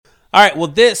All right, well,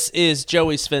 this is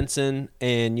Joey Svensson,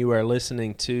 and you are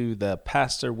listening to the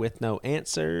Pastor with No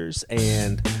Answers.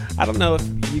 And I don't know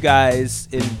if you guys,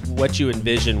 in what you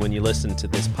envision when you listen to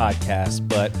this podcast,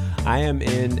 but I am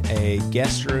in a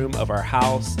guest room of our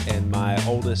house, and my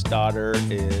oldest daughter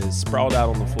is sprawled out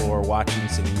on the floor watching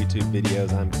some YouTube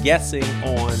videos. I'm guessing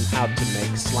on how to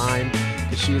make slime,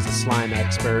 because she is a slime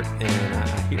expert, and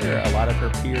I hear a lot of her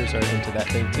peers are into that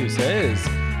thing too. So it is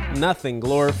nothing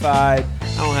glorified.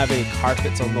 I don't have any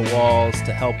carpets on the walls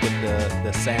to help with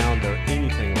the sound or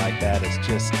anything like that. It's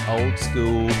just old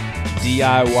school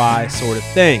DIY sort of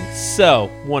thing. So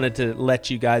wanted to let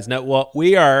you guys know. Well,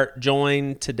 we are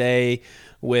joined today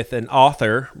with an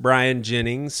author, Brian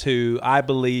Jennings, who I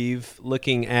believe,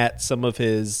 looking at some of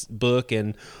his book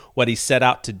and what he set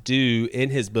out to do in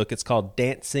his book, it's called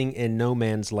Dancing in No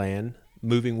Man's Land,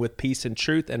 Moving with Peace and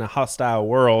Truth in a Hostile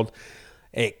World.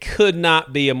 It could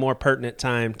not be a more pertinent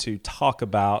time to talk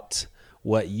about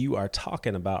what you are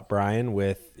talking about, Brian,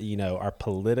 with, our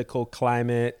political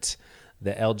climate,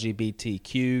 the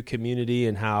LGBTQ community,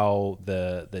 and how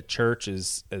the church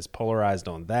is polarized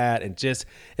on that. And just,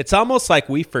 it's almost like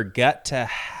we forget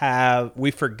how we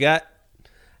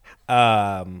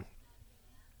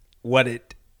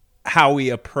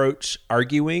approach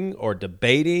arguing or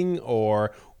debating,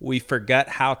 or we forget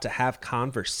how to have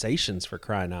conversations, for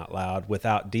crying out loud,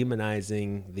 without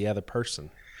demonizing the other person.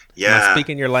 Yeah. Am I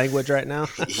speaking your language right now?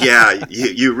 Yeah,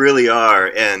 you really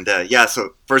are. And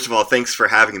so first of all, thanks for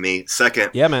having me.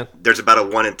 Second, yeah, man. There's about a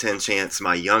 1 in 10 chance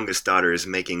my youngest daughter is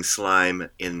making slime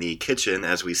in the kitchen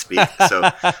as we speak. So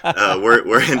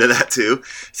we're into that too.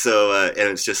 So and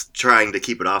it's just trying to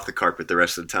keep it off the carpet the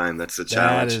rest of the time. That's the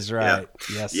challenge. That is right.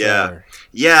 Yeah. Yes, yeah. sir.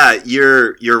 Yeah,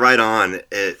 you're right on.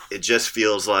 It just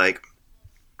feels like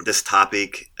this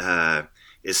topic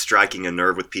is striking a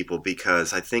nerve with people,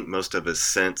 because I think most of us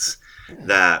sense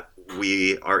that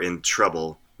we are in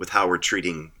trouble with how we're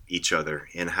treating each other,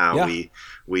 and how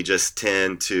we just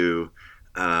tend to,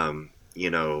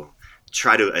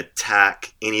 try to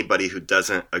attack anybody who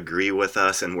doesn't agree with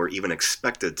us, and we're even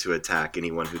expected to attack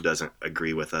anyone who doesn't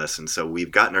agree with us. And so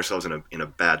we've gotten ourselves in a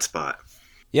bad spot.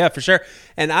 Yeah, for sure.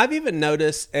 And I've even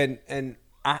noticed, and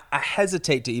I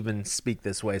hesitate to even speak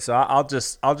this way, so I'll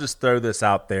just throw this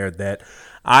out there, that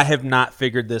I have not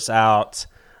figured this out.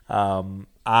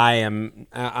 I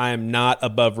am not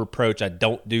above reproach. I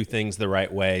don't do things the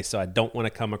right way, so I don't want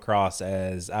to come across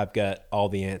as I've got all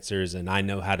the answers and I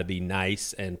know how to be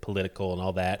nice and political and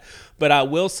all that. But I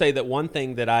will say that one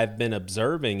thing that I've been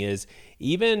observing is,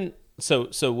 even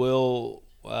so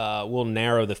we'll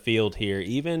narrow the field here,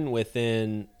 even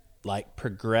within like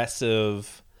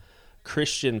progressive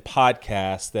Christian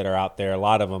podcasts that are out there, a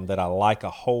lot of them that I like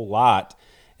a whole lot.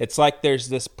 It's like there's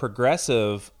this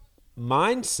progressive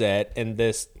mindset and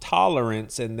this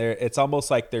tolerance, and it's almost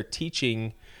like they're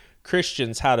teaching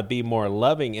Christians how to be more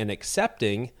loving and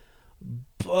accepting,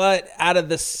 but out of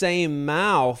the same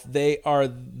mouth, they are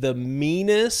the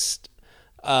meanest,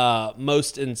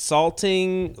 most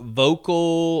insulting,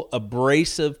 vocal,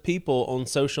 abrasive people on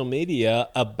social media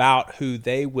about who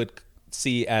they would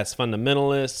see as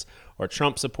fundamentalists or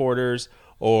Trump supporters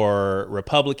or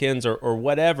Republicans or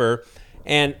whatever.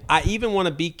 And I even want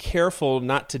to be careful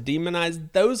not to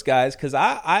demonize those guys, because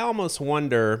I almost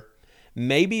wonder,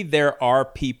 maybe there are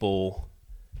people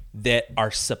that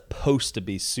are supposed to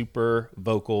be super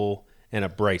vocal and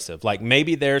abrasive. Like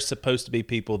maybe there's supposed to be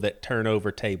people that turn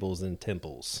over tables in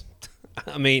temples.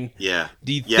 I mean,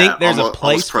 do you think there's a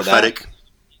place for prophetic? That?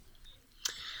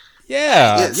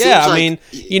 Yeah. I mean,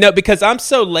 because I'm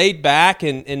so laid back,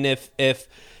 and if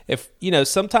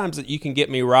sometimes you can get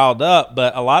me riled up,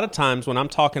 but a lot of times when I'm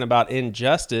talking about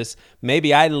injustice,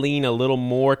 maybe I lean a little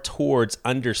more towards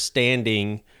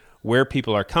understanding where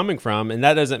people are coming from. And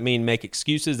that doesn't mean make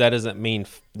excuses. That doesn't mean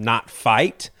not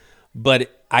fight,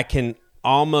 but I can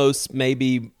almost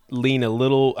maybe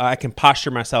I can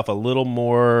posture myself a little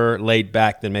more laid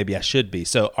back than maybe I should be.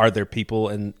 So are there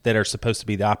people that are supposed to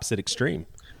be the opposite extreme?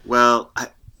 Well,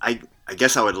 I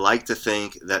guess I would like to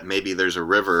think that maybe there's a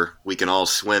river we can all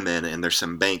swim in, and there's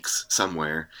some banks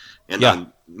somewhere.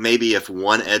 And maybe if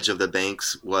one edge of the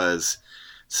banks was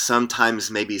sometimes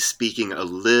maybe speaking a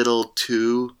little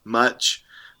too much,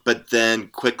 but then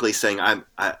quickly saying,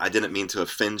 I didn't mean to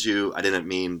offend you. I didn't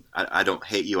mean, I don't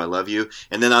hate you. I love you.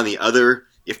 And then on the other,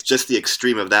 if just the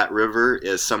extreme of that river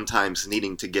is sometimes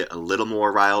needing to get a little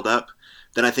more riled up,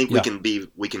 then I think we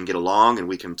can get along and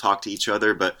we can talk to each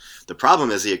other. But the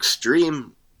problem is the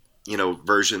extreme,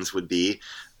 versions would be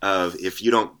of, if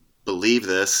you don't believe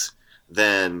this,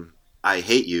 then I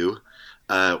hate you,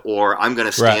 or I'm going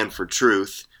to stand for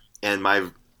truth, and my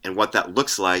And what that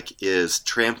looks like is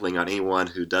trampling on anyone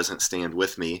who doesn't stand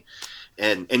with me.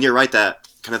 And you're right, that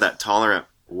kind of that tolerant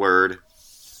word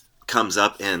comes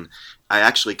up, and I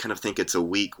actually kind of think it's a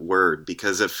weak word,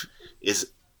 because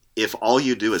if all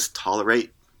you do is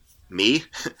tolerate me,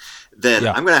 then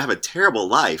I'm going to have a terrible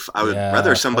life. I would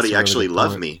rather somebody actually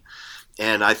love me.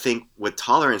 And I think with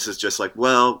tolerance is just like,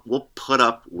 well, we'll put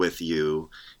up with you.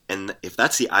 And if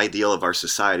that's the ideal of our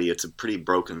society, it's a pretty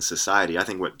broken society. I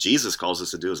think what Jesus calls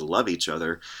us to do is love each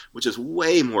other, which is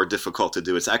way more difficult to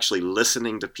do. It's actually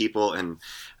listening to people and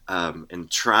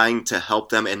trying to help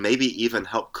them, and maybe even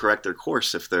help correct their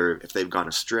course if they've gone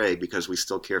astray, because we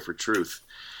still care for truth.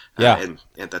 And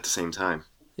at the same time.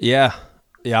 Yeah,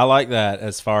 I like that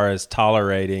as far as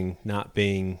tolerating not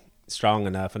being strong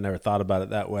enough. I never thought about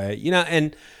it that way.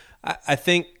 And I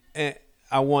think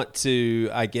I want to,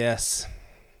 I guess,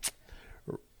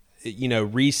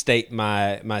 restate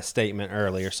my statement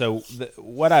earlier. So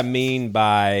what I mean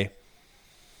by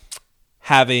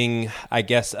having, I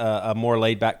guess, a more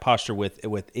laid back posture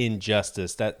with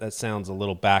injustice, that sounds a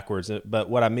little backwards, but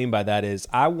what I mean by that is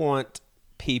I want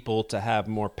people to have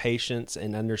more patience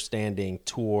and understanding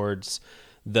towards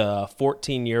the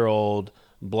 14-year-old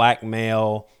black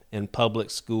male in public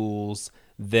schools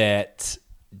that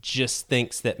just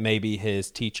thinks that maybe his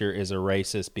teacher is a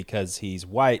racist because he's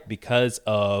white, because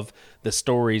of the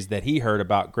stories that he heard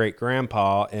about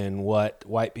great-grandpa and what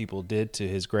white people did to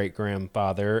his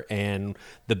great-grandfather, and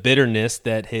the bitterness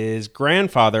that his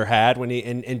grandfather had when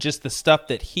and just the stuff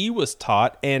that he was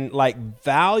taught, and like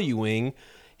valuing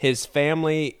his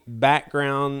family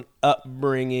background,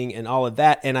 upbringing, and all of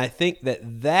that. And I think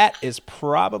that is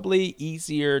probably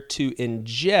easier to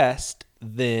ingest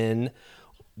than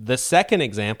the second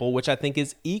example, which I think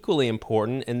is equally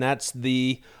important, and that's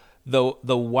the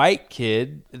white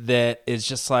kid that is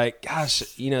just like, gosh,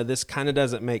 this kind of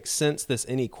doesn't make sense, this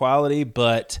inequality,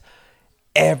 but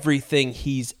everything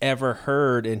he's ever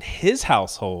heard in his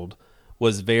household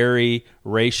was very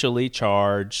racially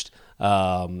charged.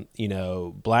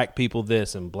 Black people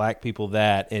this and black people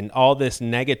that, and all this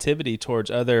negativity towards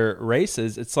other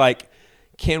races. It's like,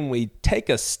 can we take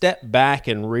a step back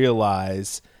and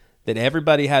realize that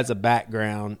everybody has a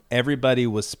background, everybody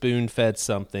was spoon-fed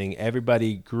something,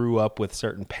 everybody grew up with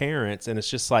certain parents, and it's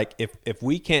just like, if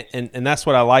we can't, and that's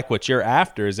what I like what you're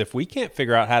after, is if we can't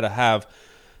figure out how to have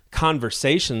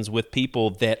conversations with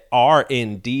people that are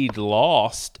indeed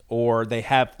lost or they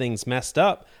have things messed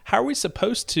up, how are we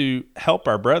supposed to help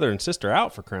our brother and sister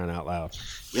out, for crying out loud?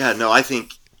 Yeah, no, I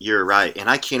think you're right. And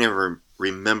I can't even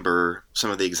remember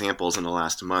some of the examples in the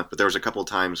last month, but there was a couple of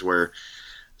times where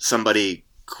somebody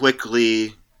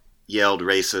quickly yelled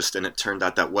racist, and it turned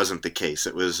out that wasn't the case.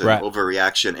 It was an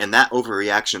overreaction, and that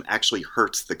overreaction actually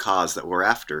hurts the cause that we're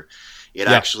after. It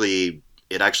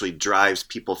actually drives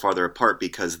people farther apart,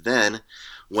 because then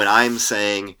when I'm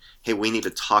saying, hey, we need to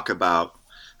talk about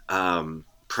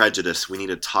prejudice, we need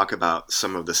to talk about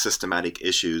some of the systematic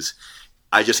issues,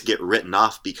 I just get written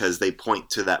off because they point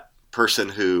to that person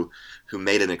who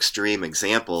made an extreme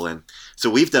example. And so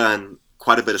we've done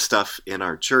quite a bit of stuff in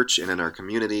our church and in our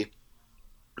community,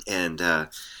 and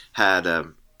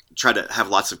tried to have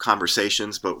lots of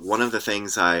conversations. But one of the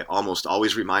things I almost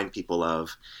always remind people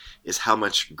of is how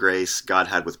much grace God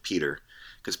had with Peter.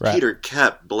 Because Peter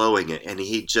kept blowing it, and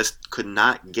he just could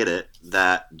not get it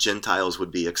that Gentiles would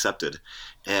be accepted.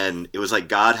 And it was like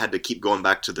God had to keep going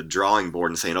back to the drawing board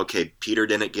and saying, okay, Peter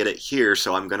didn't get it here,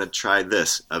 so I'm going to try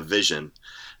this, a vision.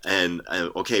 And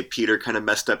okay, Peter kind of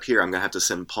messed up here, I'm going to have to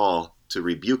send Paul to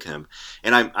rebuke him.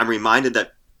 And I'm reminded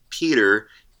that Peter,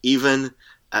 even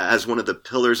as one of the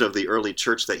pillars of the early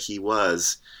church that he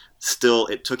was, still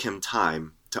it took him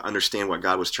time to understand what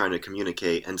God was trying to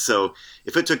communicate. And so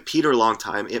if it took Peter a long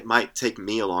time, it might take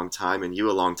me a long time, and you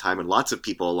a long time, and lots of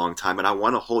people a long time. And I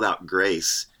want to hold out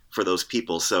grace for those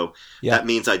people. So that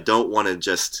means I don't want to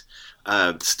just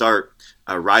start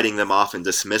writing them off and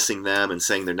dismissing them and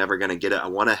saying they're never going to get it. I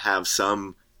want to have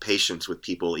some patience with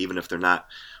people, even if they're not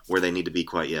where they need to be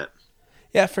quite yet.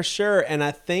 Yeah, for sure. And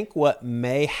I think what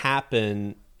may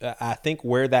happen, I think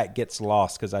where that gets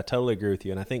lost, because I totally agree with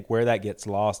you, and I think where that gets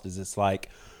lost is it's like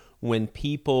when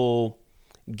people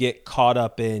get caught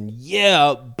up in,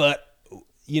 but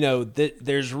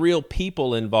there's real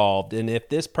people involved, and if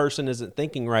this person isn't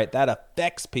thinking right, that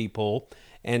affects people,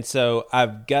 and so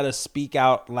I've got to speak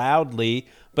out loudly.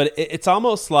 But it's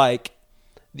almost like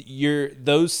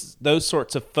those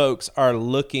sorts of folks are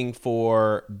looking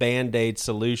for Band-Aid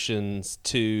solutions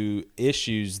to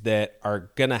issues that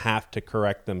are gonna have to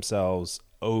correct themselves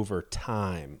over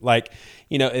time. Like,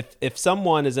 if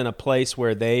someone is in a place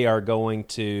where they are going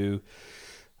to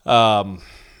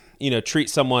treat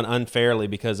someone unfairly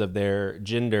because of their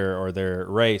gender or their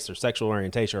race or sexual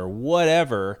orientation or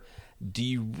whatever, do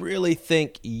you really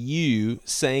think you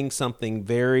saying something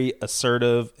very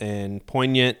assertive and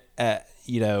poignant,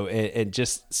 and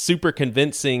just super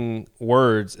convincing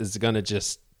words is going to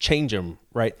just change them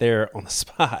right there on the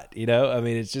spot? I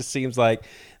mean, it just seems like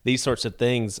these sorts of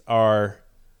things are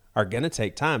going to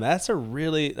take time. That's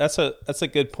a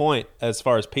good point as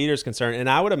far as Peter's concerned. And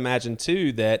I would imagine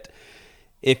too that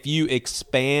if you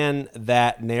expand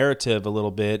that narrative a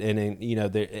little bit, and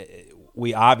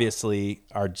we obviously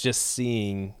are just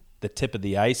seeing the tip of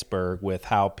the iceberg with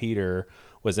how Peter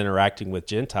was interacting with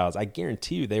Gentiles. I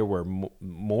guarantee you there were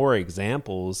more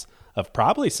examples of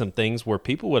probably some things where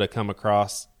people would have come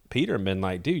across Peter and been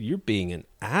like, dude, you're being an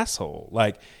asshole.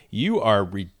 Like, you are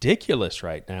ridiculous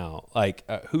right now. Like,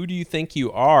 who do you think you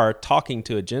are talking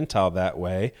to a Gentile that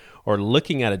way, or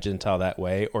looking at a Gentile that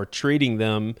way, or treating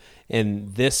them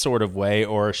in this sort of way,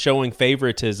 or showing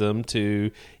favoritism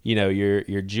to,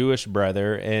 your Jewish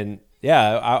brother? And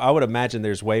yeah, I would imagine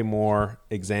there's way more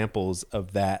examples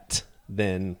of that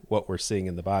than what we're seeing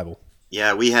in the Bible.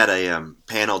 Yeah, we had a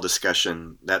panel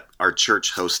discussion that our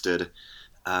church hosted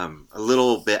a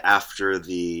little bit after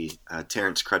the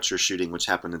Terrence Crutcher shooting, which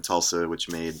happened in Tulsa, which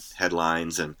made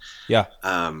headlines, and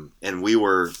we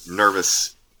were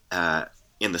nervous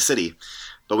in the city,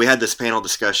 but we had this panel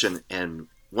discussion, and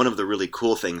one of the really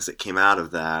cool things that came out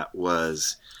of that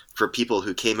was for people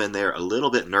who came in there a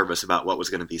little bit nervous about what was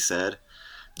going to be said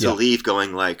to leave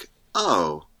going like,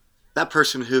 oh, that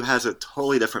person who has a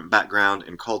totally different background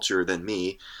and culture than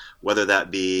me, whether that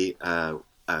be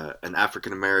an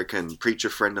African-American preacher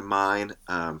friend of mine.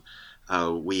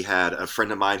 We had a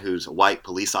friend of mine who's a white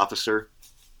police officer.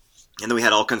 And then we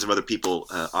had all kinds of other people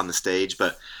on the stage.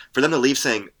 But for them to leave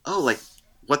saying, oh, like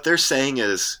what they're saying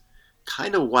is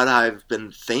kind of what I've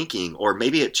been thinking, or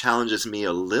maybe it challenges me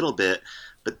a little bit,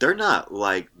 but they're not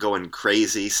like going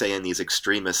crazy saying these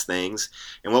extremist things.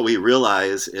 And what we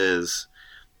realize is,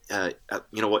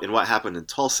 in what happened in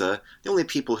Tulsa, the only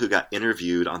people who got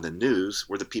interviewed on the news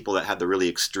were the people that had the really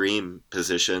extreme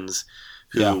positions,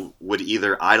 who would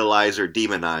either idolize or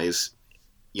demonize,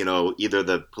 either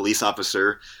the police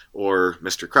officer or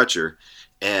Mr. Crutcher.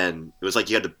 And it was like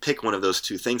you had to pick one of those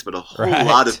two things, but a whole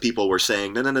lot of people were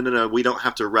saying, no, we don't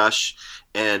have to rush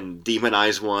and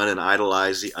demonize one and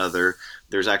idolize the other.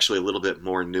 There's actually a little bit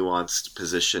more nuanced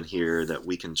position here that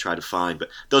we can try to find. But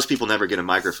those people never get a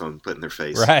microphone put in their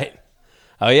face. Right.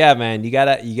 Oh yeah, man. You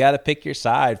gotta pick your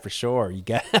side for sure. You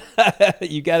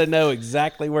gotta know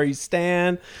exactly where you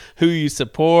stand, who you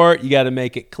support. You gotta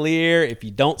make it clear. If you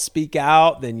don't speak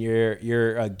out, then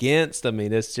you're against. I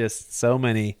mean, it's just so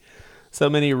many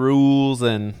rules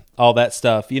and all that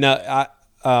stuff.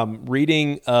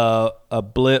 Reading a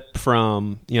blip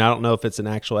from, I don't know if it's an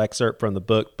actual excerpt from the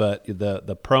book, but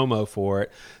the promo for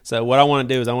it. So what I want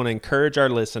to do is I want to encourage our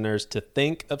listeners to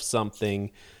think of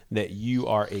something that you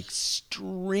are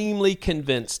extremely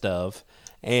convinced of,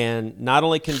 and not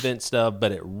only convinced of,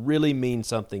 but it really means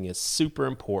something is super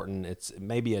important. It's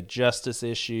maybe a justice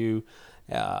issue,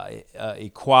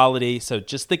 equality. So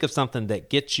just think of something that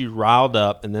gets you riled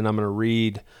up, and then I'm going to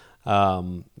read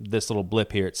this little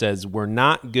blip here. It says, we're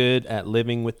not good at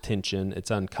living with tension. It's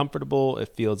uncomfortable. It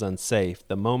feels unsafe.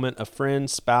 The moment a friend,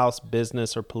 spouse,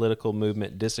 business, or political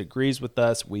movement disagrees with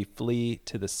us, we flee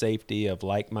to the safety of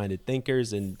like-minded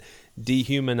thinkers and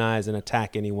dehumanize and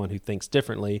attack anyone who thinks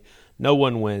differently. No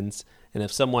one wins. And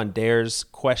if someone dares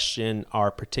question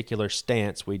our particular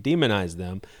stance, we demonize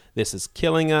them. This is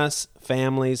killing us,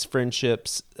 families,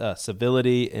 friendships,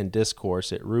 civility, and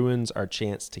discourse. It ruins our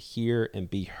chance to hear and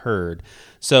be heard.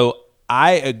 So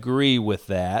I agree with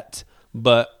that,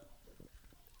 but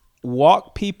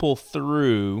walk people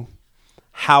through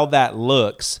how that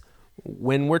looks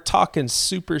when we're talking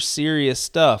super serious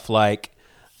stuff like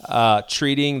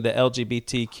treating the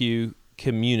LGBTQ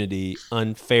community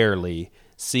unfairly,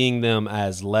 seeing them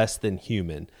as less than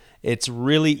human. It's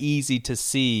really easy to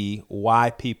see why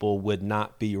people would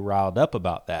not be riled up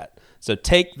about that. So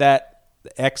take that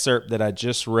excerpt that I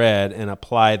just read and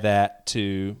apply that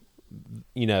to,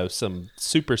 some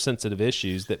super sensitive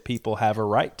issues that people have a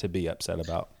right to be upset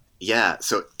about. Yeah.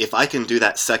 So if I can do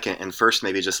that second and first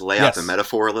maybe just lay out the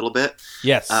metaphor a little bit.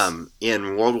 Yes.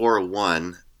 In World War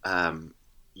I,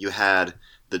 you had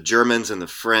the Germans and the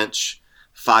French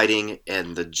fighting,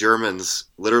 and the Germans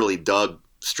literally dug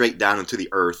straight down into the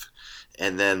earth.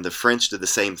 And then the French did the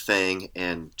same thing,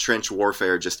 and trench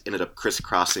warfare just ended up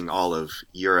crisscrossing all of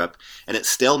Europe. And it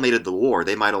stalemated the war.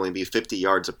 They might only be 50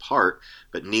 yards apart,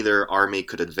 but neither army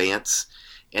could advance.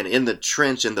 And in the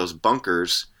trench, in those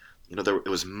bunkers, it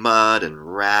was mud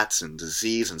and rats and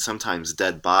disease and sometimes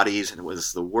dead bodies, and it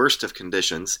was the worst of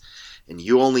conditions. And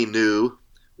you only knew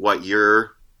what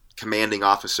your commanding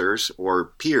officers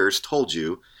or peers told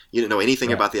you. You didn't know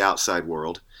anything about the outside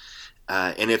world.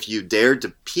 And if you dared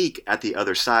to peek at the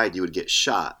other side, you would get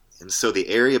shot. And so the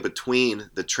area between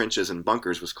the trenches and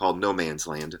bunkers was called no man's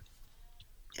land.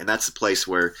 And that's the place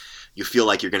where you feel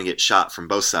like you're going to get shot from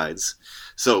both sides.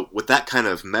 So with that kind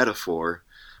of metaphor,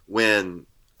 when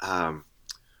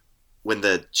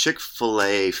the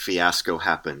Chick-fil-A fiasco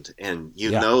happened, and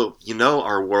you know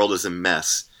our world is a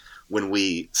mess when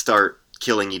we start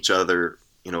killing each other,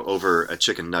 over a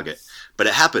chicken nugget. But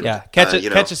it happened. Yeah, catch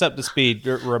us up to speed.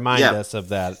 Remind us of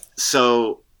that.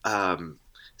 So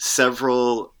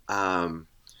several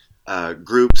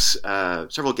groups,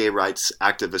 several gay rights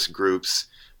activist groups,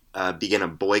 began a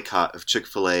boycott of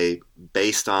Chick-fil-A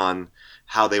based on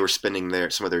how they were spending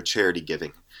some of their charity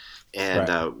giving,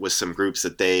 and with some groups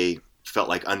that they felt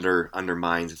like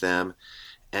undermined them.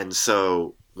 And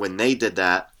so when they did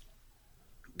that,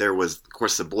 there was, of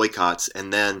course, the boycotts,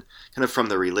 and then kind of from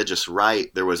the religious right,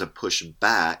 there was a push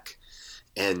back,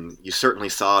 and you certainly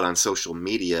saw it on social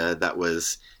media that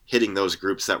was hitting those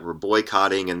groups that were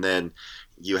boycotting, and then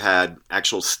you had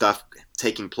actual stuff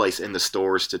taking place in the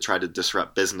stores to try to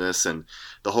disrupt business, and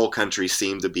the whole country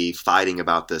seemed to be fighting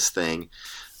about this thing.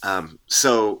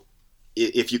 So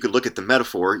if you could look at the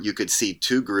metaphor, you could see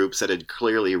two groups that had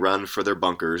clearly run for their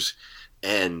bunkers,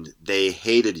 and they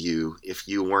hated you if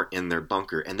you weren't in their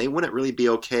bunker, and they wouldn't really be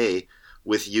okay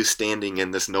with you standing in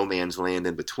this no man's land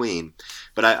in between.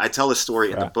 But I tell a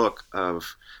story in the book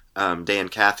of Dan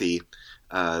Cathy,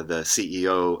 the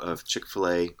CEO of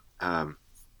Chick-fil-A,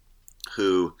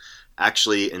 who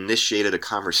actually initiated a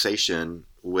conversation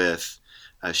with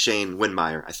Shane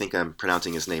Windmeyer. I think I'm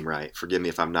pronouncing his name right. Forgive me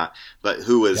if I'm not. But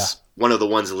who was one of the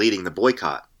ones leading the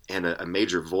boycott and a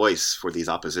major voice for these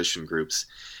opposition groups.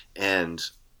 And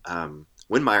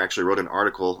Windmeyer actually wrote an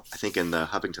article, I think in the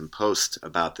Huffington Post,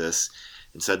 about this,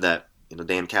 and said that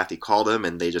Dan Cathy called him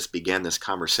and they just began this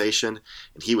conversation,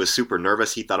 and he was super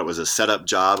nervous. He thought it was a setup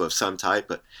job of some type,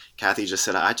 but Cathy just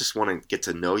said, I just want to get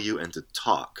to know you and to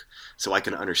talk so I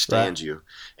can understand you.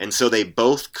 And so they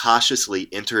both cautiously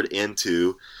entered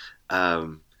into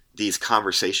these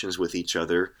conversations with each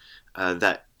other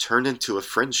that turned into a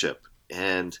friendship.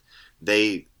 And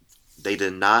they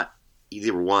did not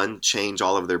either one change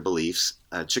all of their beliefs.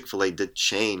 Chick-fil-A did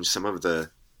change some of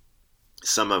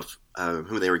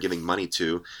who they were giving money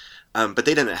to, but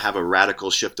they didn't have a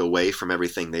radical shift away from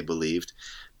everything they believed.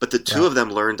 But the two of them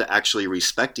learned to actually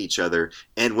respect each other,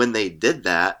 and when they did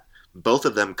that, both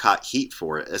of them caught heat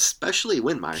for it, especially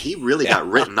Windmeyer. He really got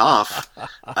written off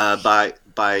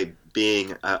by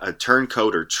being a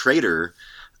turncoat or traitor,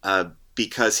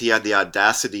 because he had the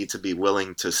audacity to be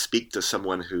willing to speak to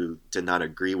someone who did not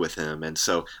agree with him. And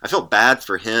so I felt bad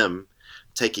for him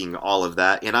taking all of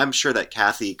that. And I'm sure that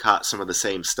Cathy caught some of the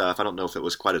same stuff. I don't know if it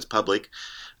was quite as public.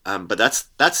 But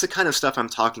that's the kind of stuff I'm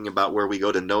talking about, where we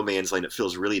go to no man's land. It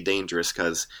feels really dangerous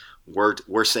because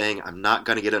we're saying I'm not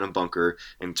going to get in a bunker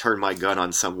and turn my gun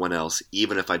on someone else,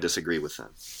 even if I disagree with them.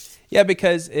 Yeah,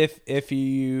 because if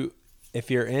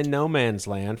you're in no man's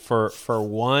land for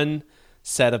one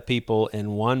set of people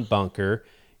in one bunker,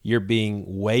 you're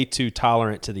being way too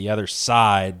tolerant to the other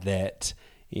side that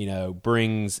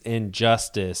brings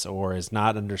injustice or is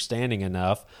not understanding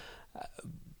enough,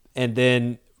 and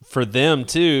then for them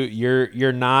too,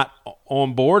 you're not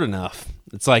on board enough.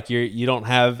 It's like you don't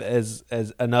have as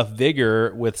enough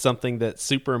vigor with something that's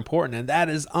super important, and that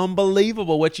is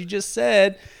unbelievable. What you just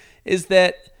said is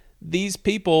that these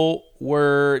people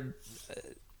were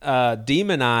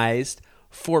demonized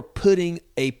for putting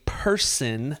a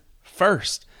person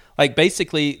first. Like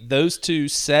basically, those two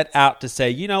set out to say,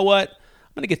 you know what?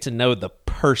 I'm going to get to know the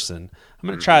person. I'm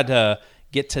going to try to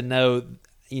get to know,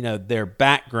 their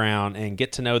background and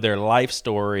get to know their life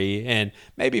story and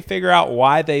maybe figure out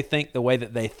why they think the way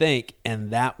that they think.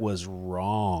 And that was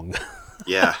wrong.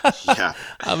 Yeah.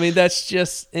 I mean, that's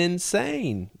just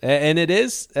insane. And it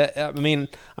is.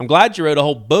 I'm glad you wrote a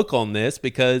whole book on this,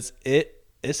 because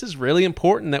this is really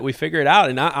important that we figure it out.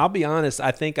 And I'll be honest,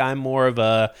 I think I'm more of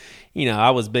a,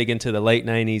 I was big into the late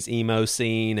 90s emo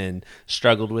scene and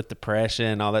struggled with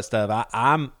depression, all that stuff.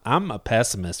 I'm a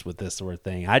pessimist with this sort of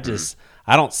thing.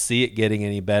 I don't see it getting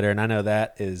any better. And I know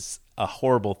that is a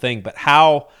horrible thing, but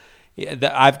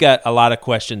I've got a lot of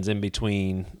questions in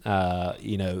between,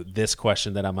 this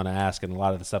question that I'm going to ask and a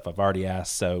lot of the stuff I've already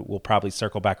asked. So we'll probably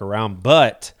circle back around,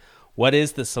 but what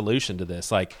is the solution to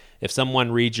this? Like, if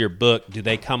someone reads your book, do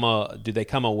they come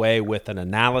away with an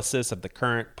analysis of the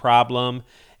current problem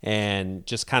and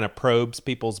just kind of probes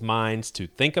people's minds to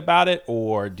think about it,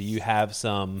 or do you have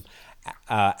some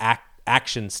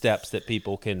action steps that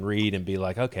people can read and be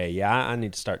like, okay, yeah, I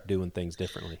need to start doing things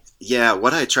differently? Yeah,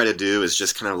 what I try to do is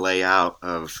just kind of lay out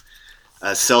of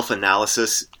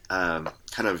self-analysis,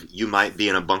 kind of you might be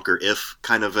in a bunker if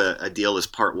kind of a deal is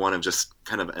part one of just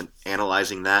kind of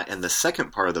analyzing that. And the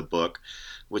second part of the book,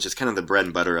 which is kind of the bread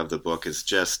and butter of the book, is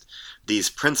just these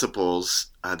principles,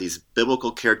 these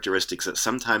biblical characteristics that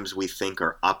sometimes we think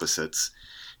are opposites,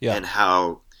 and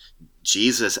how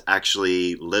Jesus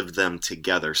actually lived them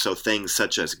together. So things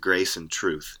such as grace and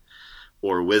truth,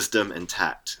 or wisdom and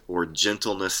tact, or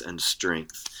gentleness and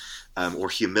strength, or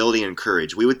humility and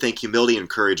courage. We would think humility and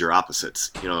courage are opposites.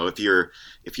 You know, if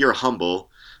you're humble,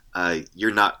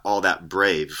 you're not all that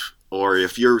brave. Or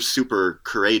if you're super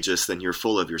courageous, then you're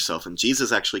full of yourself. And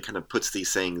Jesus actually kind of puts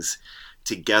these things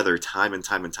together time and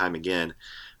time and time again.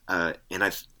 And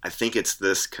I think it's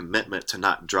this commitment to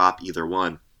not drop either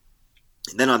one.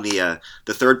 And then on the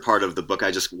third part of the book,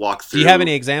 I just walk through. Do you have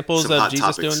any examples of Jesus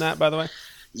topics. Doing that, by the way?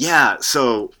 Yeah.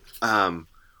 So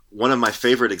one of my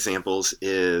favorite examples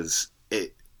is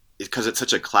because it's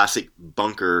such a classic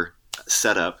bunker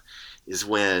setup, is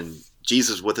when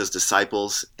Jesus with his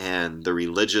disciples and the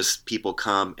religious people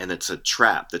come, and it's a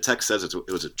trap. The text says it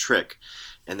was a trick,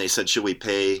 and they said, should we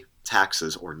pay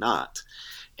taxes or not?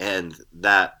 And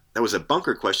that was a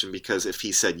bunker question, because if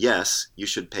he said yes, you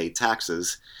should pay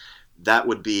taxes, that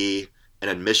would be an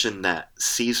admission that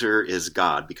Caesar is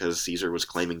God, because Caesar was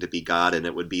claiming to be God, and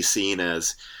it would be seen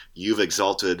as you've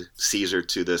exalted Caesar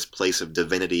to this place of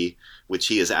divinity, which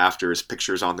he is after. His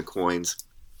pictures on the coins.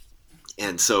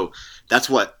 And so that's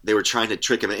what they were trying to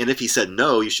trick him. And if he said,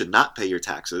 no, you should not pay your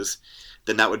taxes,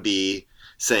 then that would be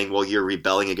saying, well, you're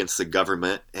rebelling against the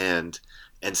government. And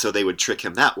so they would trick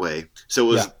him that way.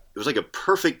 So it was like a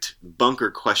perfect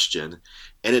bunker question.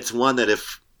 And it's one that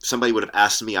if somebody would have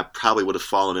asked me, I probably would have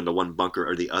fallen into one bunker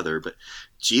or the other. But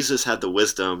Jesus had the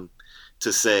wisdom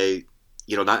to say,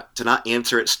 not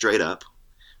answer it straight up,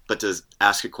 but to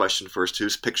ask a question first.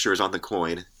 Whose picture is on the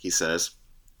coin, he says.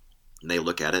 And they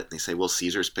look at it and they say, well,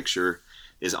 Caesar's picture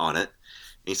is on it.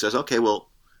 And he says, okay, well,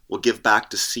 we'll give back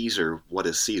to Caesar what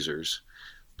is Caesar's,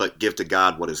 but give to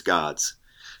God what is God's.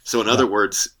 So in other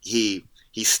words, he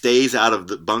stays out of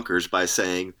the bunkers by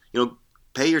saying,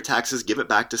 pay your taxes, give it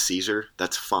back to Caesar.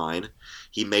 That's fine.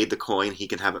 He made the coin. He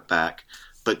can have it back.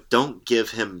 But don't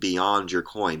give him beyond your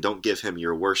coin. Don't give him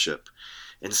your worship.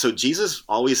 And so Jesus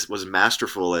always was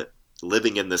masterful at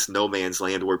living in this no man's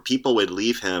land where people would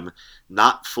leave him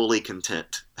not fully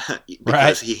content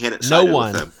because he hadn't sided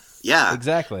with them. Yeah,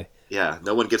 exactly. Yeah,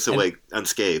 no one gets away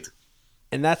unscathed.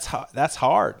 And that's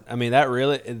hard. I mean, that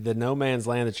really, the no man's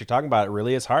land that you're talking about, it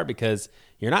really is hard because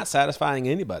you're not satisfying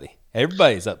anybody.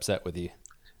 Everybody's upset with you.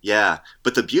 Yeah,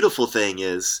 but the beautiful thing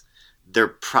is they're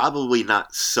probably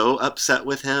not so upset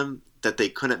with him that they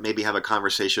couldn't maybe have a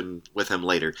conversation with him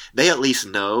later. They at least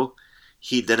know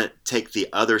he didn't take the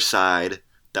other side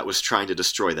that was trying to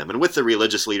destroy them. And with the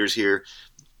religious leaders here,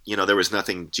 there was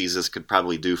nothing Jesus could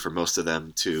probably do for most of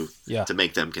them to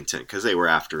make them content, because they were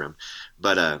after him.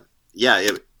 But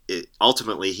it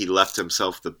ultimately he left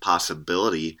himself the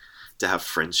possibility to have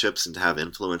friendships and to have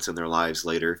influence in their lives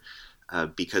later,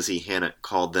 because he hadn't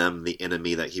called them the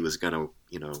enemy that he was going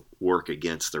to work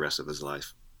against the rest of his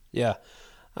life. Yeah.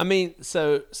 I mean,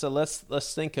 so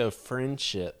let's think of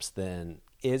friendships then.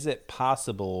 Is it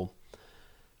possible,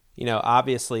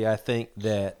 obviously I think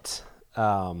that,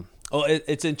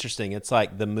 it's interesting. It's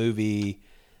like the movie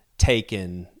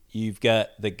Taken. You've got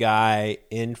the guy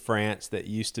in France that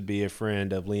used to be a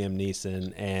friend of Liam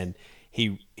Neeson, and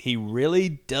he really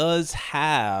does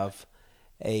have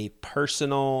a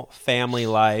personal family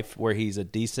life where he's a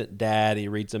decent dad. He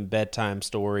reads them bedtime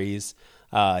stories.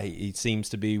 He seems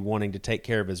to be wanting to take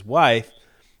care of his wife,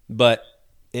 but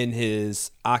in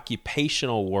his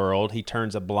occupational world, he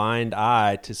turns a blind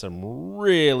eye to some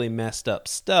really messed up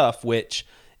stuff, which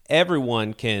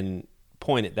everyone can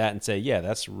point at that and say, yeah,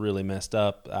 that's really messed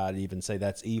up. I'd even say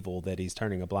that's evil that he's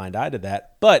turning a blind eye to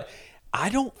that. But I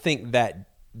don't think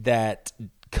that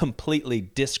completely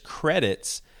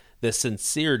discredits the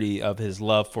sincerity of his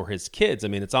love for his kids. I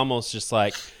mean, it's almost just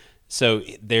like, so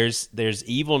there's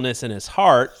evilness in his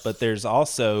heart, but there's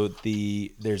also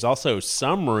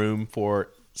some room for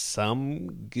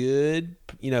some good,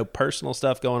 personal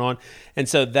stuff going on. And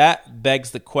so that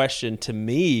begs the question to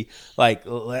me, like,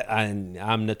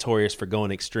 I'm notorious for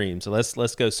going extreme. So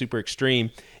let's go super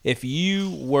extreme. If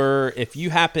you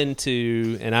happen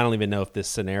to, and I don't even know if this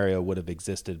scenario would have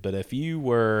existed, but if you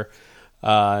were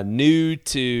new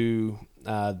to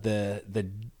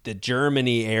the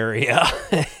Germany area,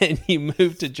 and you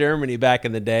moved to Germany back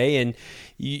in the day, and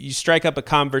you strike up a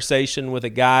conversation with a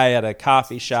guy at a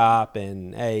coffee shop,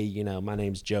 and hey, my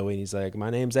name's Joey, and he's like, my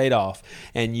name's Adolf,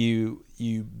 and you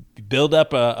build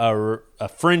up a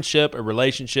friendship, a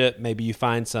relationship. Maybe you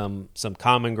find some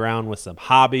common ground with some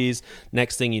hobbies.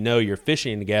 Next thing you know, you're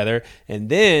fishing together, and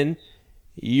then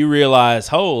you realize,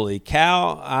 holy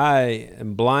cow, I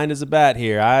am blind as a bat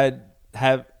here. I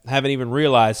haven't even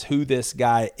realized who this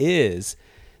guy is.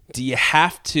 Do you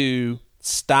have to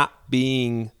stop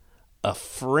being a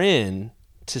friend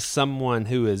to someone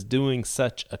who is doing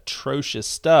such atrocious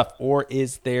stuff, or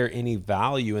is there any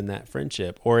value in that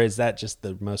friendship, or is that just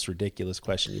the most ridiculous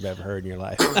question you've ever heard in your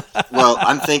life? Well,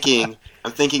 I'm thinking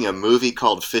a movie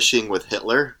called Fishing with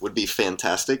Hitler would be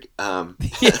fantastic, or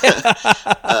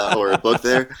a book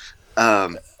there.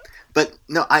 But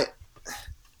no,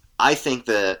 I think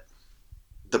that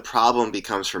the problem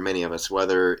becomes for many of us,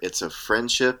 whether it's a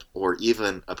friendship or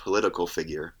even a political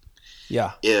figure.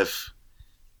 Yeah.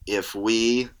 If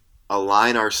we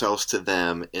align ourselves to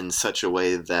them in such a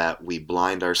way that we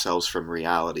blind ourselves from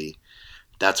reality,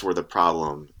 that's where the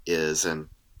problem is. And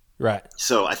right.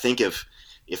 So I think if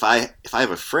I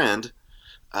have a friend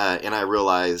and I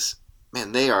realize,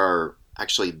 man, they are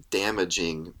actually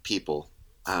damaging people,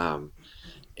 and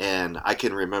I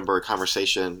can remember a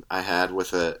conversation I had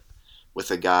with a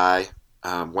guy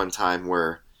one time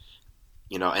where,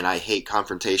 and I hate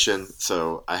confrontation,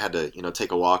 so I had to,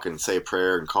 take a walk and say a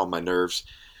prayer and calm my nerves,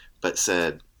 but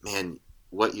said, man,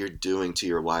 what you're doing to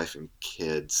your wife and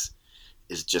kids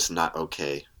is just not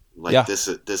okay. Like, yeah. This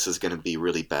is going to be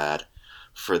really bad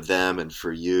for them and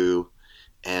for you.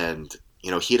 And,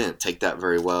 he didn't take that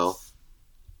very well.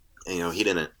 He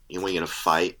wasn't going to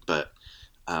fight, but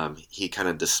he kind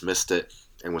of dismissed it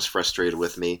and was frustrated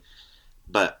with me.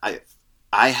 But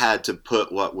I had to put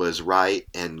what was right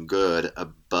and good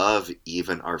above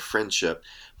even our friendship,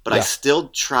 but yeah. I still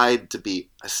tried to be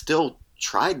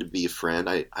a friend.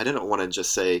 I didn't want to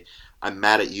just say, I'm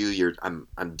mad at you.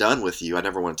 I'm done with you. I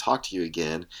never want to talk to you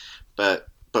again. But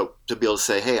to be able to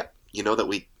say, hey,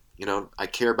 that I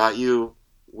care about you.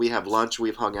 We have lunch.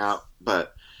 We've hung out,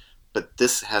 but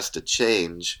this has to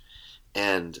change,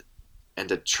 and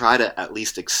to try to at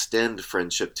least extend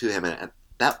friendship to him. And at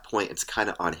that point, it's kind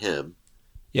of on him.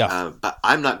 Yeah. But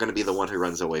I'm not going to be the one who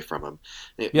runs away from him.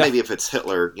 Yeah. Maybe if it's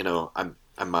Hitler,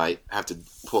 I might have to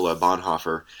pull a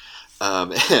Bonhoeffer. But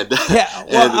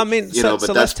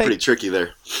that's pretty tricky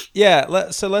there. Yeah.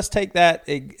 So let's take that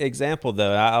example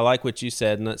though. I like what you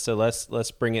said. And so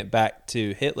let's bring it back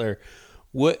to Hitler.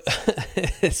 What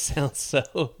it sounds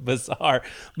so bizarre,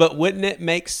 but wouldn't it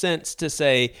make sense to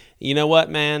say, you know what,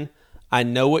 man, I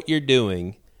know what you're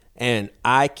doing, and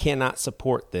I cannot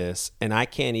support this, and I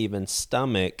can't even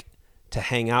stomach to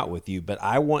hang out with you, but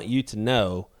I want you to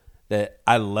know that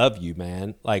I love you,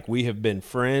 man. Like, we have been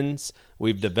friends.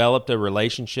 We've developed a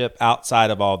relationship outside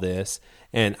of all this.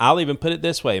 And I'll even put it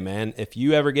this way, man. If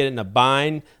you ever get in a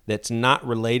bind that's not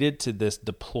related to this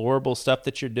deplorable stuff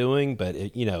that you're doing, but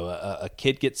a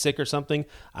kid gets sick or something,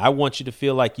 I want you to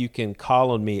feel like you can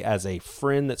call on me as a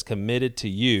friend that's committed to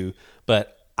you,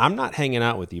 but I'm not hanging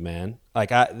out with you, man.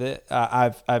 Like,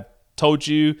 I've told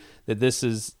you that this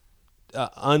is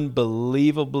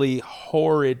unbelievably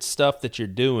horrid stuff that you're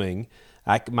doing.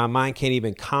 My mind can't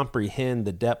even comprehend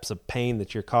the depths of pain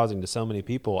that you're causing to so many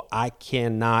people. I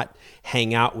cannot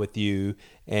hang out with you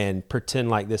and pretend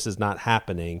like this is not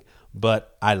happening,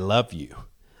 but I love you.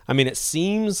 I mean, it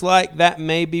seems like that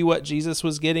may be what Jesus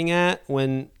was getting at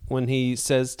when he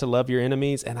says to love your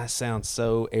enemies. And I sound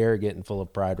so arrogant and full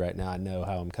of pride right now. I know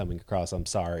how I'm coming across. I'm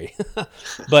sorry.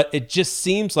 But it just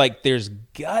seems like there's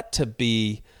got to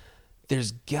be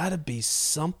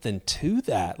something to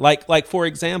that. Like for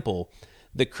example,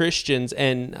 the Christians,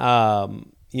 and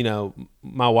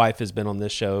my wife has been on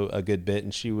this show a good bit,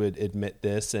 and she would admit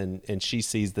this, and she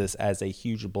sees this as a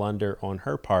huge blunder on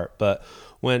her part. But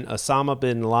when Osama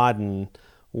bin Laden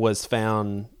was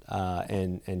found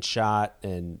and shot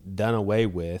and done away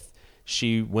with,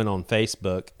 she went on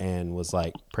Facebook and was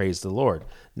like, praise the Lord.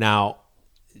 Now,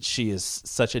 she is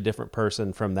such a different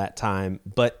person from that time,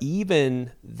 but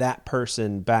even that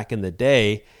person back in the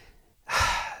day,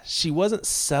 she wasn't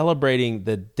celebrating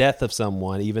the death of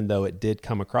someone, even though it did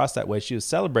come across that way. She was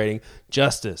celebrating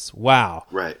justice. Wow.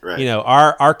 Right.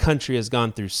 Our country has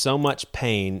gone through so much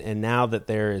pain, and now that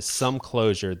there is some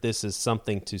closure, this is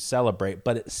something to celebrate.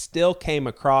 But it still came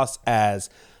across as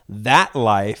that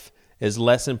life is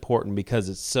less important because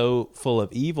it's so full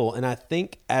of evil. And I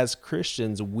think as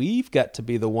Christians, we've got to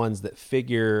be the ones that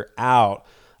figure out,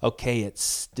 okay, it's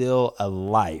still a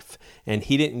life. And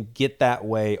he didn't get that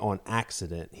way on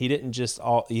accident.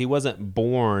 He wasn't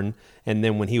born and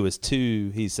then when he was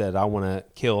 2, he said, I want to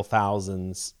kill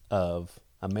thousands of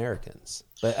Americans.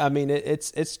 But I mean,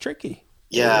 it's tricky.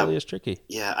 Yeah, it really is tricky.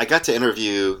 Yeah, I got to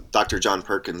interview Dr. John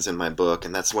Perkins in my book,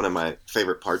 and that's one of my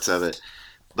favorite parts of it.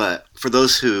 But for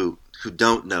those who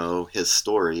don't know his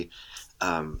story,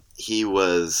 he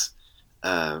was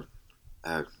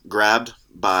grabbed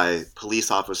by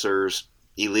police officers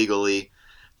illegally,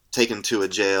 taken to a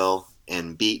jail,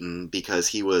 and beaten because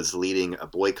he was leading a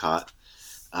boycott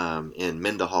in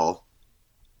Mendenhall.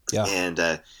 Yeah.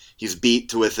 And he's beat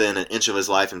to within an inch of his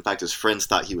life. In fact, his friends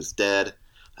thought he was dead.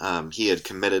 He had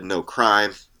committed no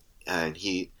crime. And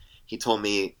he told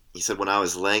me, he said, when I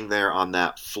was laying there on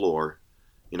that floor,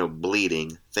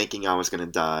 bleeding, thinking I was going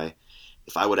to die,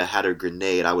 if I would have had a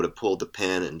grenade, I would have pulled the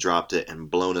pin and dropped it and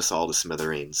blown us all to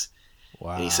smithereens.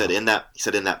 Wow. And he said in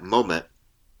that moment,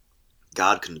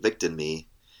 God convicted me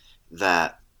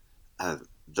that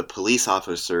the police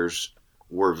officers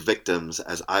were victims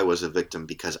as I was a victim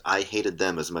because I hated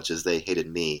them as much as they hated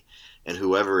me, and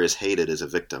whoever is hated is a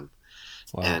victim.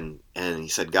 Wow. And he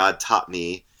said God taught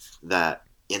me that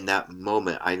in that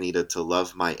moment I needed to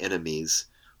love my enemies,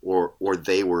 or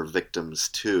they were victims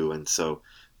too. And so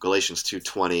Galatians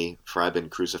 2:20, for I've been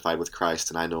crucified with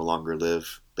Christ and I no longer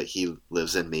live, but he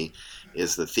lives in me,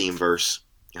 is the theme verse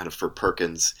kind of for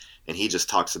Perkins. And he just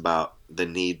talks about the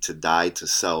need to die to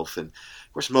self. And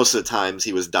of course, most of the times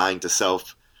he was dying to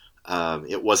self.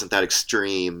 It wasn't that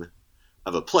extreme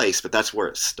of a place, but that's where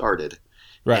it started.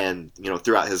 Right. And,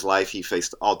 throughout his life, he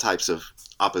faced all types of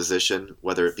opposition,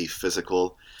 whether it be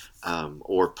physical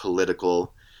or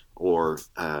political or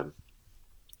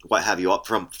what have you,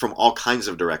 from all kinds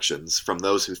of directions, from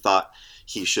those who thought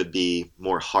he should be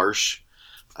more harsh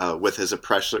with his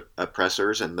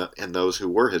oppressors and those who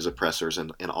were his oppressors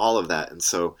and all of that. And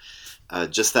so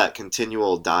just that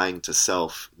continual dying to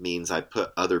self means I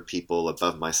put other people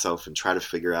above myself and try to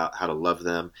figure out how to love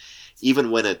them,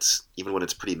 even when it's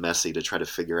pretty messy, to try to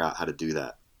figure out how to do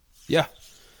that. Yeah.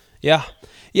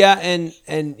 And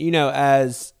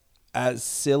as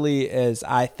silly as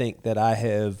I think that I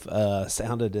have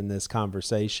sounded in this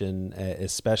conversation,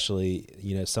 especially,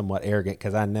 somewhat arrogant,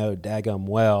 because I know daggum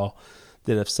well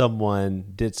that if someone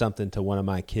did something to one of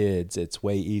my kids, it's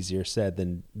way easier said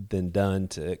than done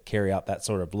to carry out that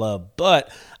sort of love.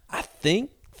 But I think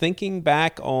thinking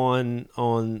back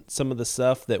on some of the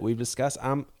stuff that we've discussed,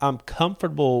 I'm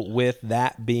comfortable with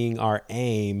that being our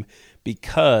aim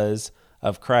because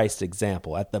of Christ's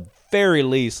example. At the very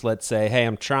least, let's say, hey,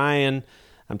 I'm trying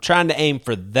to aim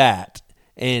for that.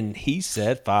 And he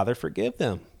said, Father, forgive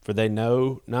them, for they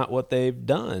know not what they've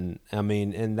done. I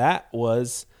mean, and that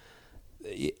was,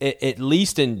 at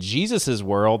least in Jesus's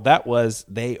world, that was,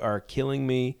 they are killing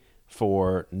me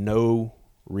for no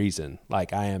reason.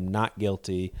 Like, I am not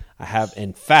guilty.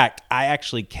 In fact, I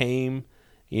actually came,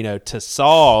 to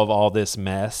solve all this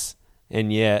mess,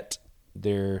 and yet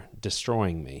they're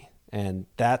destroying me. And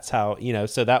that's how,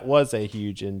 so that was a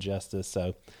huge injustice.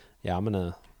 So yeah, I'm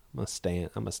gonna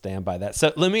stand by that.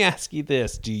 So let me ask you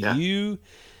this. Do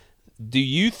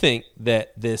you think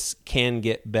that this can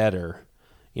get better?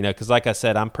 Because like I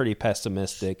said, I'm pretty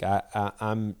pessimistic.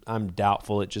 I'm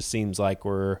doubtful. It just seems like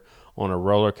we're on a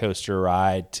roller coaster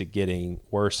ride to getting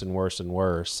worse and worse and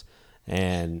worse.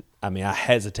 And I mean, I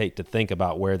hesitate to think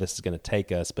about where this is going to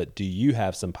take us, but do you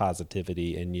have some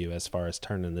positivity in you as far as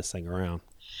turning this thing around?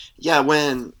 Yeah,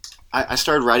 when I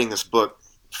started writing this book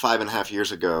 5.5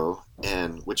 years ago,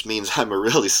 and which means I'm a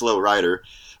really slow writer,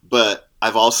 but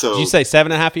I've also... Did you say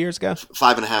 7.5 years ago?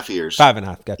 5.5 years.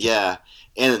 5.5, gotcha. Yeah,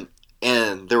 and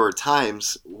there were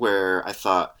times where I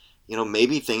thought,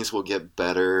 maybe things will get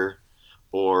better,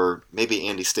 or maybe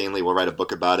Andy Stanley will write a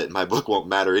book about it, and my book won't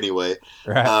matter anyway.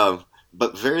 Right.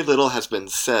 But very little has been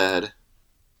said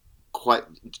quite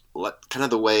kind of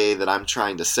the way that I'm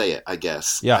trying to say it, I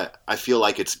guess. Yeah. I feel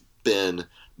like it's been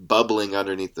bubbling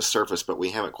underneath the surface, but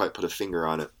we haven't quite put a finger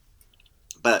on it.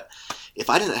 But if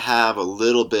I didn't have a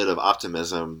little bit of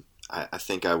optimism, I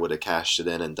think I would have cashed it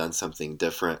in and done something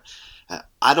different.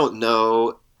 I don't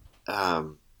know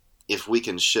if we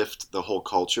can shift the whole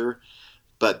culture,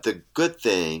 but the good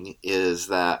thing is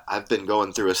that I've been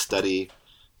going through a study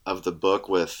of the book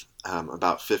with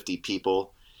about 50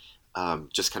 people,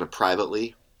 just kind of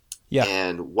privately. Yeah.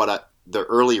 And the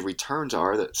early returns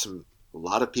are that a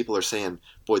lot of people are saying,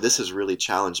 boy, this has really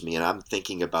challenged me, and I'm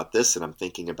thinking about this, and I'm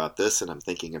thinking about this, and I'm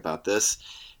thinking about this,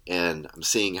 and I'm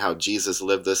seeing how Jesus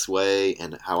lived this way,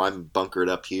 and how I'm bunkered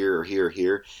up here or here or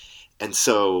here. And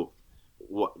so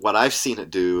what I've seen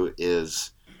it do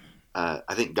is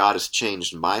I think God has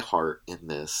changed my heart in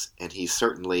this, and He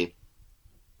certainly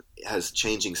has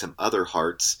changing some other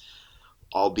hearts,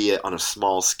 albeit on a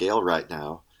small scale right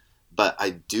now. But I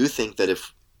do think that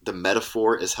if the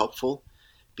metaphor is helpful,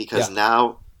 because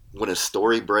now when a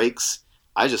story breaks,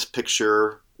 I just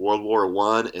picture World War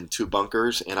I and two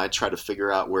bunkers, and I try to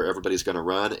figure out where everybody's going to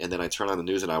run, and then I turn on the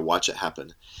news and I watch it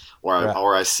happen,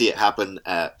 or I see it happen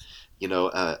at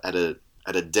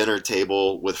at a dinner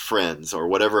table with friends or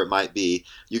whatever it might be.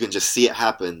 You can just see it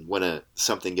happen when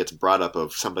something gets brought up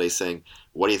of somebody saying,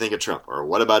 "What do you think of Trump?" or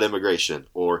 "What about immigration?"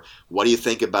 or "What do you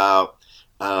think about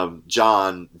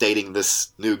John dating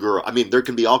this new girl?" I mean, there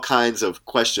can be all kinds of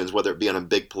questions, whether it be on a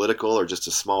big political or just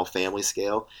a small family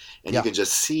scale, and you can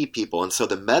just see people. And so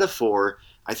the metaphor,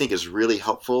 I think, is really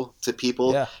helpful to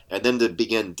people. Yeah. And then to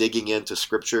begin digging into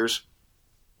scriptures,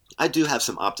 I do have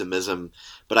some optimism,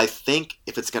 but I think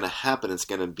if it's going to happen, it's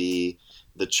going to be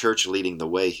the church leading the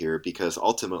way here, because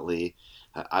ultimately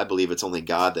I believe it's only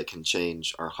God that can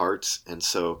change our hearts. And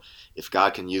so if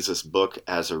God can use this book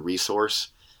as a resource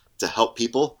to help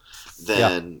people,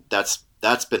 then that's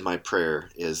been my prayer,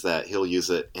 is that He'll use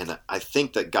it. And I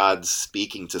think that God's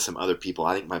speaking to some other people.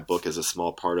 I think my book is a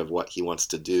small part of what He wants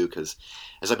to do, because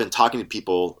as I've been talking to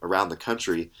people around the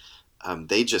country,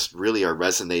 they just really are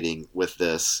resonating with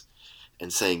this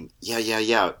and saying,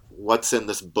 yeah, what's in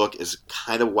this book is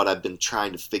kind of what I've been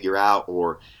trying to figure out,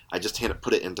 or I just haven't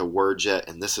put it into words yet,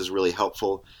 and this is really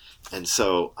helpful. And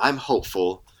so I'm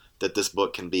hopeful that this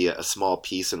book can be a small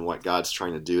piece in what God's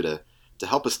trying to do to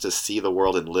help us to see the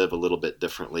world and live a little bit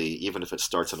differently, even if it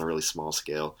starts on a really small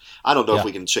scale. I don't know if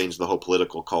we can change the whole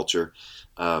political culture,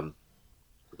 but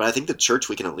I think the church,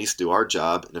 we can at least do our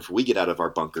job. And if we get out of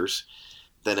our bunkers,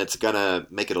 then it's going to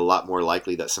make it a lot more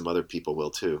likely that some other people will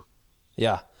too.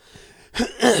 Yeah.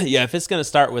 Yeah, if it's going to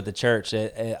start with the church,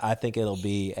 I think it'll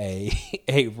be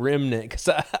a remnant. Because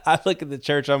I look at the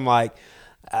church, I'm like,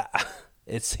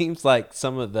 it seems like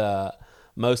some of the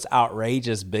most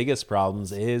outrageous, biggest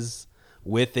problems is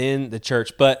within the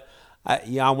church. But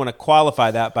I want to qualify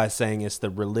that by saying it's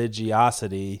the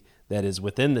religiosity that is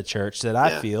within the church that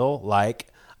I feel like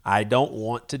I don't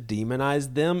want to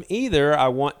demonize them either. I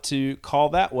want to call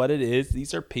that what it is.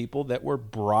 These are people that were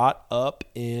brought up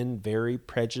in very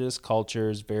prejudiced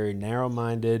cultures, very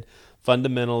narrow-minded,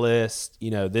 fundamentalist.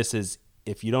 This is,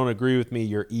 if you don't agree with me,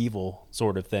 you're evil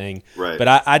sort of thing. Right.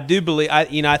 But I do believe,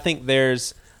 I think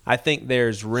there's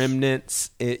remnants,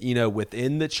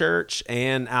 within the church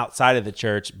and outside of the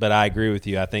church. But I agree with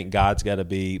you. I think God's got to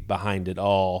be behind it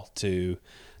all to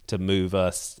move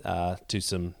us to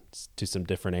some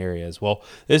different areas. Well,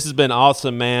 this has been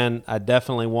awesome, man. I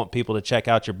definitely want people to check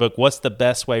out your book. What's the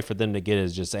best way for them to get it?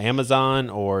 Is it just Amazon,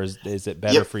 or is it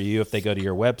better for you if they go to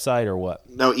your website, or what?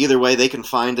 No, either way, they can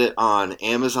find it on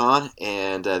Amazon,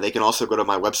 and they can also go to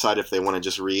my website if they want to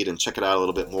just read and check it out a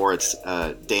little bit more. It's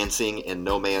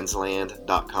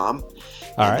dancinginnomansland.com.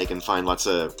 And they can find lots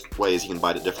of ways you can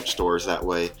buy it at different stores that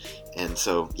way. And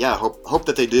so, hope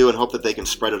that they do, and hope that they can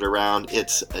spread it around.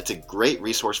 It's a great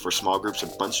resource for small groups. A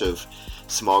bunch of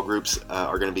small groups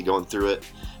are going to be going through it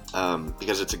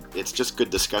because it's just good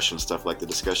discussion stuff like the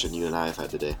discussion you and I have had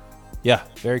today. Yeah,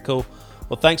 very cool.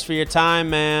 Well, thanks for your time,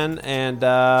 man. And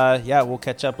we'll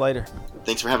catch up later.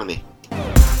 Thanks for having me.